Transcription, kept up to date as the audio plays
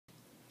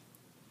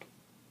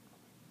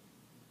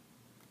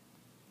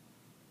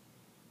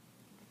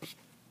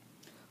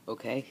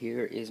Okay,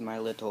 here is my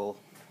little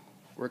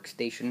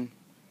workstation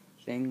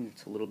thing.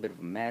 It's a little bit of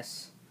a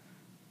mess,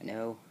 I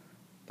know,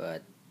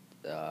 but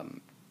I'll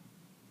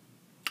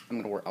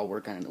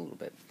work on it a little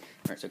bit.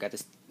 All right, so I got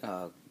this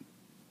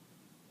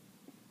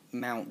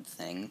mount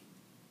thing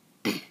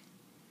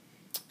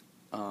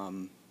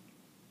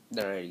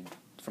that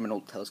from an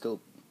old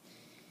telescope,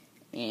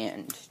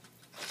 and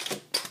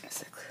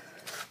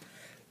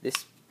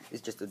this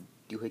is just a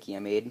doohickey I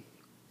made.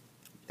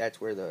 That's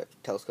where the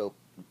telescope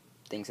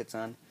thing sits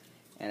on,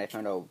 and I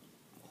found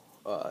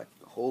a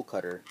hole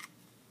cutter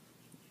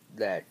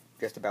that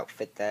just about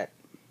fit that.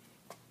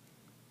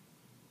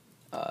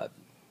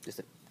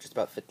 Just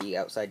about fit the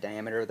outside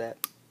diameter of that.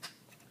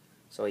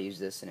 So I use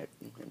this, and it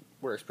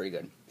works pretty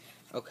good.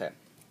 Okay,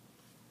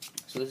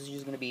 so this is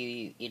just going to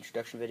be the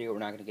introduction video. We're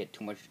not going to get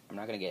too much. I'm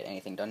not going to get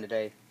anything done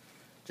today.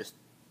 Just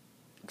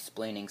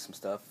explaining some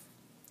stuff.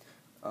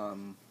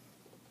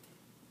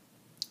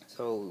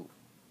 So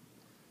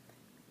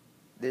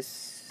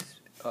this,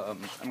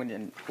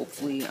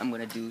 hopefully I'm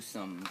gonna do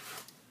some,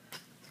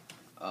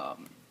 oh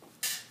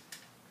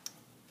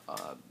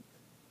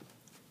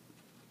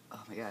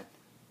my god.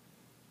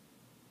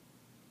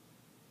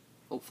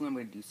 Hopefully I'm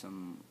gonna do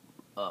some,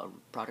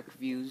 product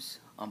reviews,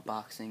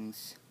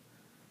 unboxings,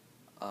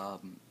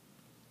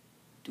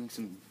 doing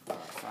some,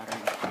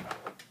 soldering.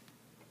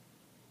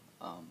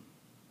 I'm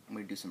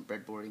gonna do some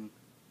breadboarding,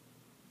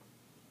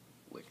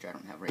 which I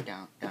don't have right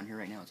down here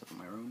right now. It's up in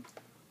my room.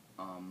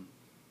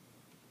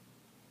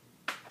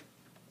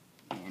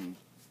 And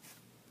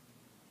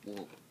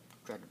we'll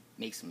try to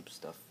make some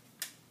stuff.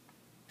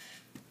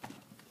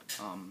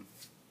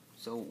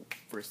 So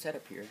for a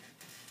setup here,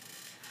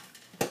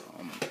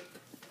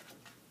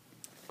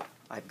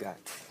 I've got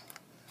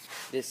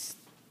this.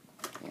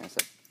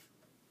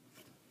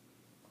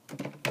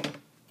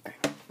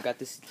 I've got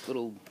this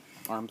little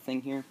arm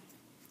thing here.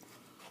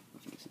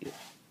 If you can see it.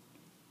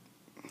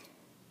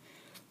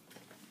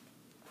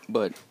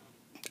 But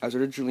I was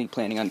originally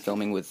planning on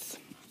filming with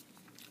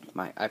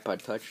my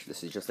iPod Touch.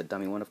 This is just a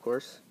dummy one, of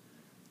course.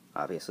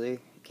 Obviously,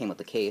 it came with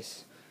the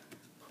case,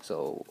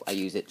 so I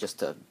use it just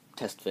to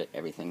test fit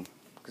everything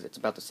because it's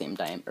about the same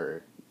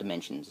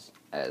dimensions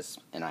as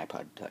an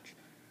iPod Touch.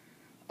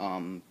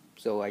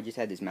 So I just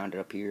had this mounted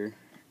up here,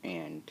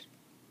 and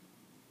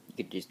you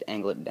could just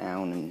angle it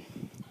down and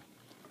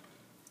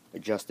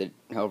adjust it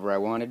however I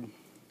wanted.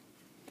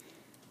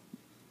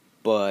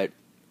 But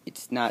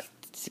it's not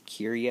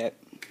secure yet.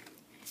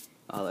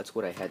 That's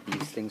what I had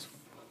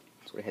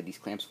these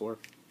clamps for.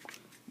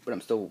 But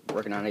I'm still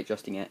working on it,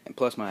 adjusting it. And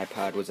plus my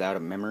iPod was out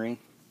of memory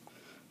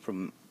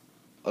from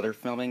other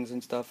filmings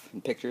and stuff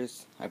and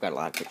pictures. I've got a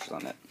lot of pictures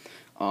on that.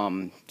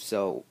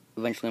 So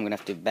eventually I'm gonna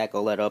have to back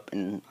all that up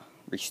and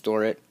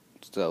restore it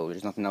so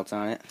there's nothing else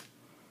on it.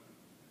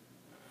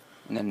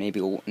 And then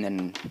maybe we'll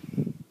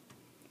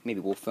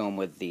film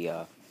with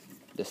the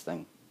this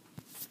thing.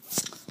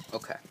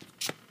 Okay.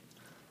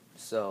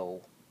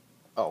 So,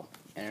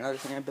 and another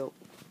thing I built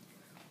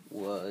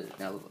was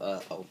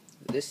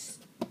this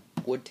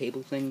wood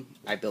table thing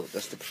I built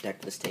just to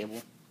protect this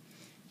table,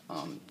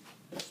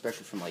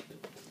 especially from like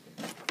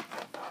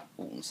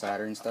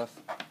solder and stuff,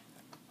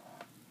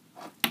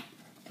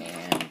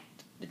 and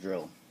the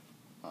drill.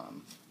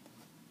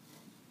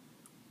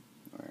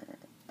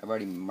 I've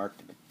already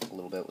marked it a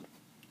little bit with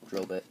a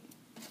drill bit,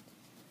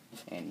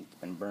 and it's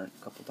been burnt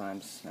a couple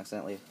times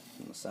accidentally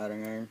from the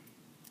soldering iron.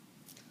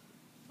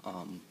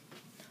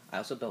 I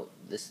also built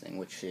this thing,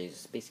 which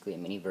is basically a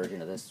mini version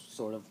of this,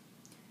 sort of.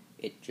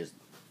 It just,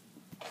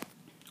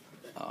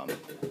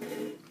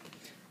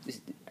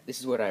 this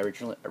is what I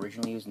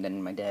originally used, and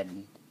then my dad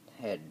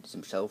had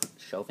some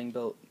shelving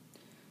built,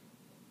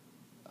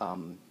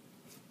 and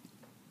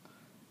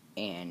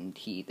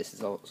this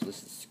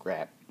is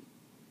scrap.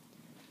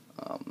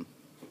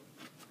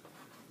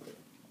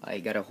 I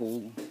got a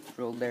hole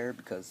drilled there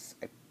because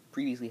I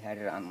previously had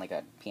it on like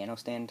a piano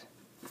stand,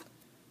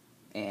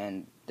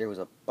 and there was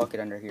a bucket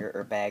under here,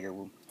 or a bag,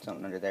 or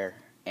something under there,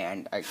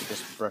 and I could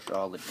just brush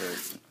all the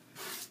dirt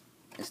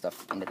and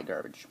stuff into the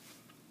garbage.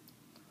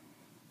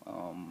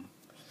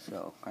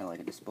 So kind of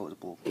like a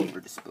disposable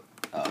or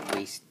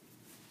waste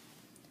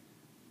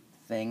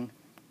thing.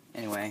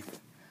 Anyway,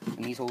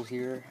 in these holes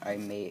here,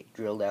 I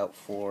drilled out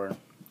for.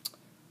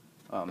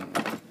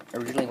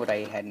 Originally, what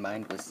I had in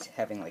mind was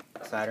having like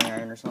soldering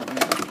iron or something,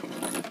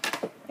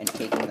 and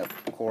taking the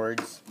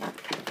cords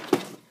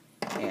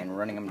and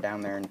running them down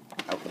there and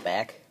out the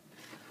back.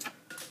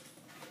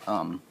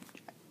 I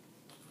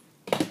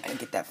didn't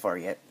get that far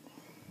yet,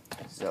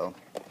 so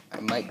I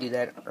might do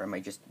that, or I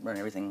might just run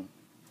everything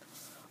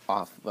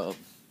off of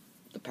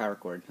the power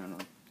cord. I don't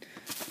know.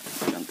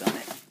 Jumped on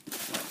it.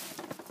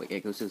 Wait,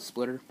 it goes to the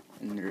splitter,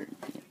 and I don't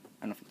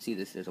know if you can see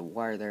this. There's a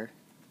wire there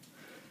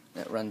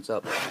that runs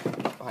up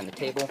behind the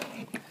table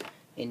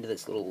into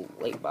this little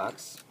light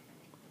box,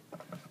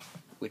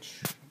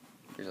 which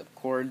there's a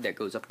cord that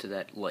goes up to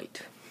that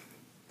light.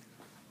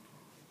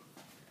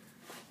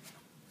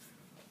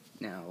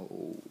 Now,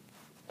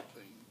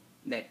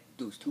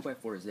 those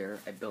 2x4s there,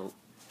 I built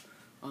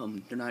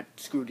They're not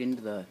screwed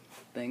into the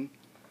thing.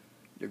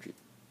 They're just,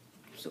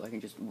 so I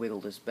can just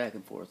wiggle this back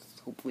and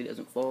forth. Hopefully it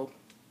doesn't fall.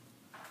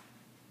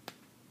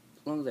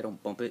 As long as I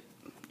don't bump it,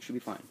 it should be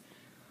fine.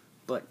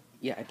 But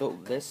yeah, I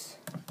built this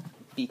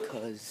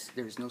because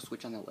there's no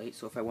switch on the light,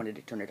 so if I wanted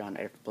to turn it on,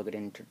 I'd have to plug it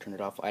in. To turn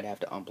it off, I'd have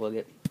to unplug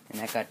it, and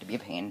that got to be a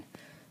pain.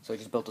 So I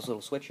just built this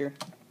little switch here,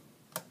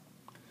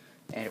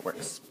 and it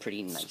works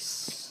pretty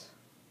nice.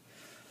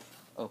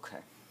 Okay.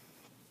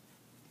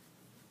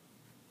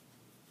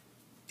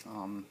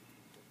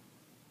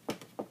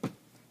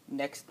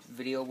 Next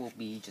video will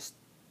be just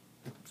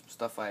some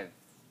stuff I've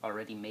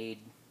already made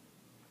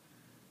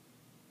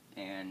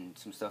and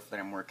some stuff that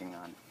I'm working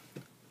on.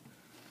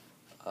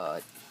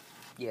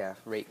 Yeah,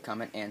 rate,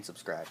 comment, and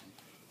subscribe.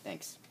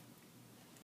 Thanks.